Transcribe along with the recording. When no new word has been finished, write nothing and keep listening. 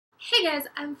Hey guys,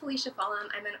 I'm Felicia Follum.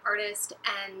 I'm an artist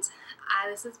and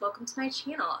this is welcome to my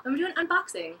channel. I'm doing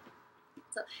unboxing.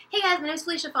 So, hey guys, my name is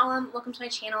Felicia Follum. Welcome to my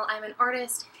channel. I'm an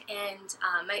artist and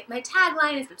my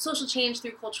tagline is social change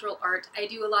through cultural art. I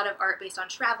do a lot of art based on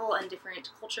travel and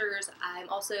different cultures. I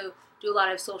also do a lot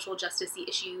of social justice-y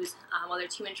issues, whether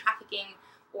it's human trafficking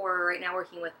or right now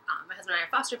working with my husband and I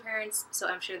are foster parents, so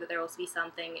I'm sure that there will be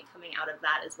something coming out of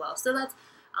that as well. So that's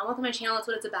welcome to my channel. That's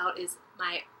what it's about, is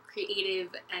my creative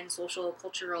and social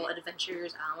cultural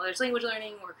adventures, whether it's language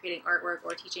learning or creating artwork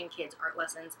or teaching kids art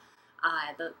lessons.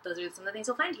 Those are some of the things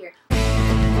you'll find here.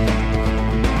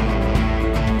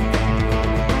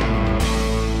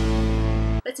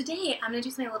 But today I'm going to do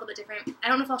something a little bit different. I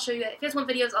don't know if I'll show you it. If you guys want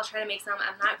videos, I'll try to make some.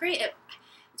 I'm not great at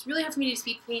It's really hard for me to do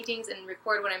speed paintings and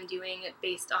record what I'm doing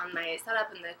based on my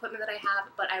setup and the equipment that I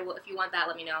have, but I will. If you want that,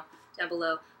 let me know down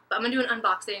below. But I'm going to do an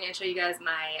unboxing and show you guys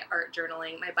my art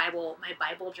journaling, my Bible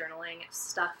journaling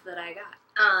stuff that I got.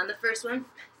 The first one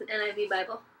is an NIV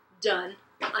Bible. Done.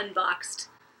 Unboxed.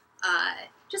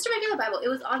 Just a regular Bible. It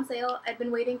was on sale. I've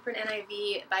been waiting for an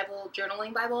NIV Bible,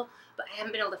 journaling Bible, but I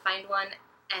haven't been able to find one,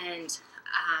 and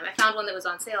I found one that was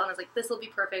on sale, and I was like, this will be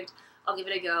perfect. I'll give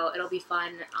it a go. It'll be fun,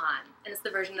 and it's the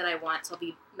version that I want, so I'll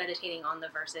be meditating on the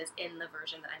verses in the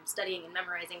version that I'm studying and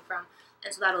memorizing from,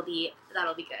 and so that'll be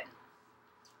good.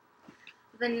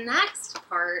 The next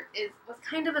part was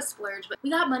kind of a splurge, but we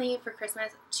got money for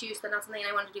Christmas to spend on something, and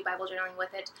I wanted to do Bible journaling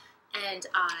with it, and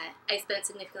I spent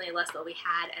significantly less than what we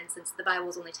had, and since the Bible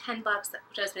was only $10,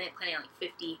 which I was planning on like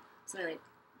 50, something like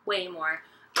way more,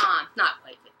 not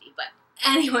quite 50, but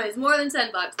anyways, more than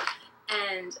 10 bucks,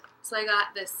 and so I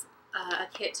got this a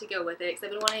kit to go with it, because I've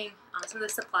been wanting some of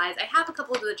the supplies. I have a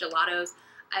couple of the gelatos.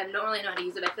 I don't really know how to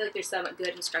use it, but I feel like there's some good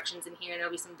instructions in here, and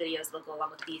there'll be some videos that'll go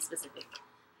along with these specific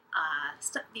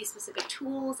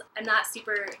tools. I'm not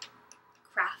super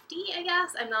crafty, I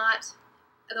guess.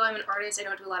 Although I'm an artist, I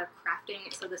don't do a lot of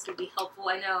crafting, so this would be helpful.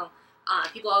 I know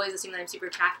people always assume that I'm super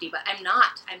crafty, but I'm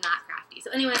not crafty.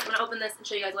 So anyways, I'm going to open this and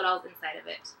show you guys what else is inside of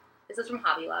it. This is from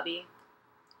Hobby Lobby.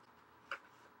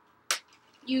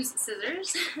 Use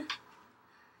scissors.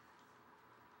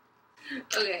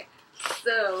 Okay,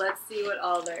 so let's see what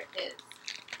all there is.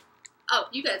 Oh,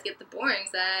 you guys get the boring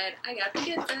side. I got the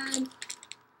good side.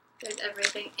 There's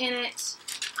everything in it.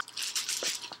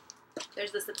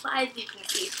 There's the supplies you can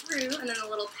see through, and then a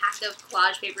little pack of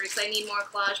collage papers, because I need more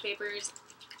collage papers.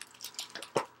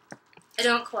 I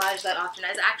don't collage that often. I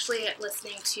was actually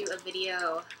listening to a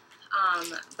video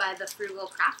by the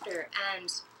Frugal Crafter and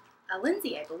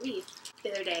Lindsay, I believe,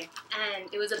 the other day,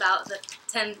 and it was about the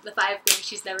 5 things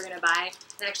she's never going to buy,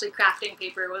 and actually crafting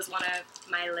paper was one of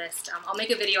my list. I'll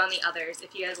make a video on the others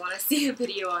if you guys want to see a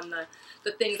video on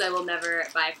the things I will never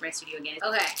buy for my studio again.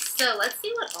 Okay, so let's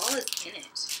see what all is in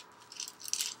it.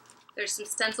 There's some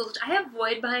stencils. I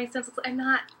avoid buying stencils. I'm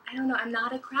not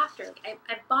a crafter. Like,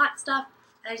 I bought stuff,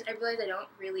 and I realized I don't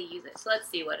really use it. So let's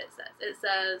see what it says. It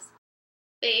says,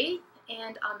 faith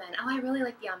and amen. Oh, I really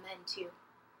like the amen, too.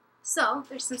 So,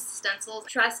 there's some stencils.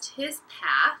 Trust his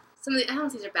path. I don't know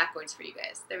if these are backwards for you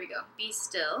guys. There we go. Be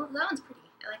still. That one's pretty.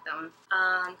 I like that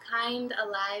one. Kind,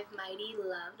 alive, mighty,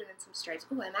 loved, and then some stripes.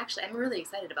 Oh, I'm really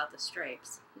excited about the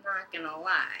stripes. Not gonna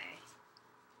lie.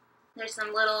 There's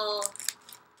some little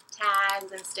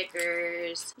tags and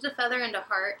stickers. There's a feather and a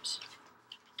heart.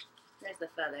 There's the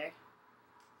feather.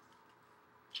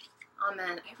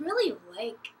 Amen. I really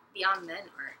like the amen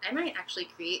art. I might actually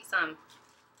create some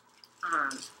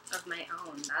of my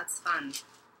own. That's fun.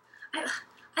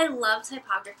 I loved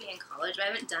typography in college, but I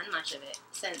haven't done much of it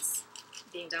since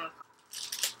being done with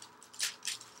college.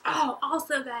 Oh,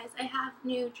 also guys, I have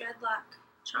new dreadlock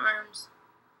charms.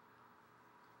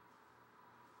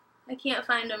 I can't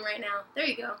find them right now. There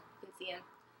you go. You can see them.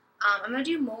 I'm going to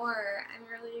do more. I'm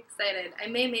really excited. I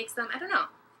may make some. I don't know.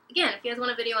 Again, if you guys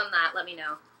want a video on that, let me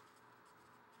know.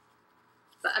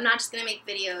 But I'm not just going to make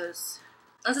videos.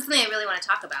 Unless it's something I really want to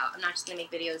talk about. I'm not just going to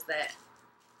make videos that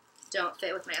don't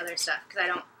fit with my other stuff, because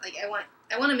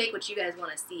I want to make what you guys want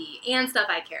to see and stuff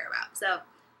I care about. So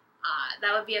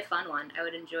that would be a fun one. I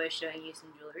would enjoy showing you some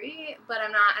jewelry, but I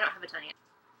don't have a ton yet.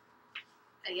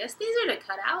 I guess these are to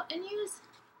cut out and use.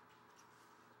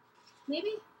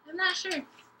 Maybe? I'm not sure.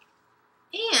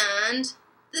 And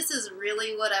this is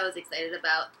really what I was excited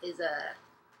about, is a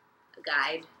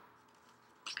guide.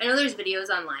 I know there's videos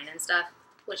online and stuff,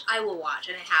 which I will watch,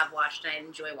 and I have watched, and I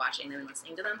enjoy watching them and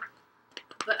listening to them.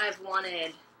 But I've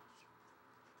wanted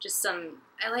just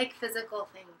I like physical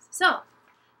things. So,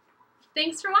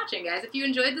 thanks for watching, guys. If you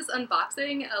enjoyed this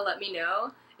unboxing, let me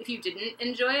know. If you didn't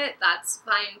enjoy it, that's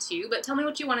fine too, but tell me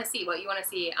what you want to see,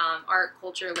 art,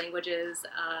 culture, languages,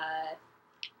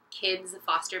 kids,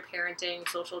 foster parenting,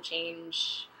 social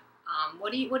change.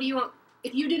 What do you want?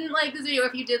 If you didn't like this video, or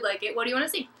if you did like it, what do you want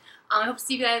to see? I hope to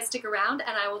see you guys stick around,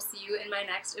 and I will see you in my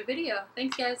next video.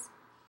 Thanks, guys.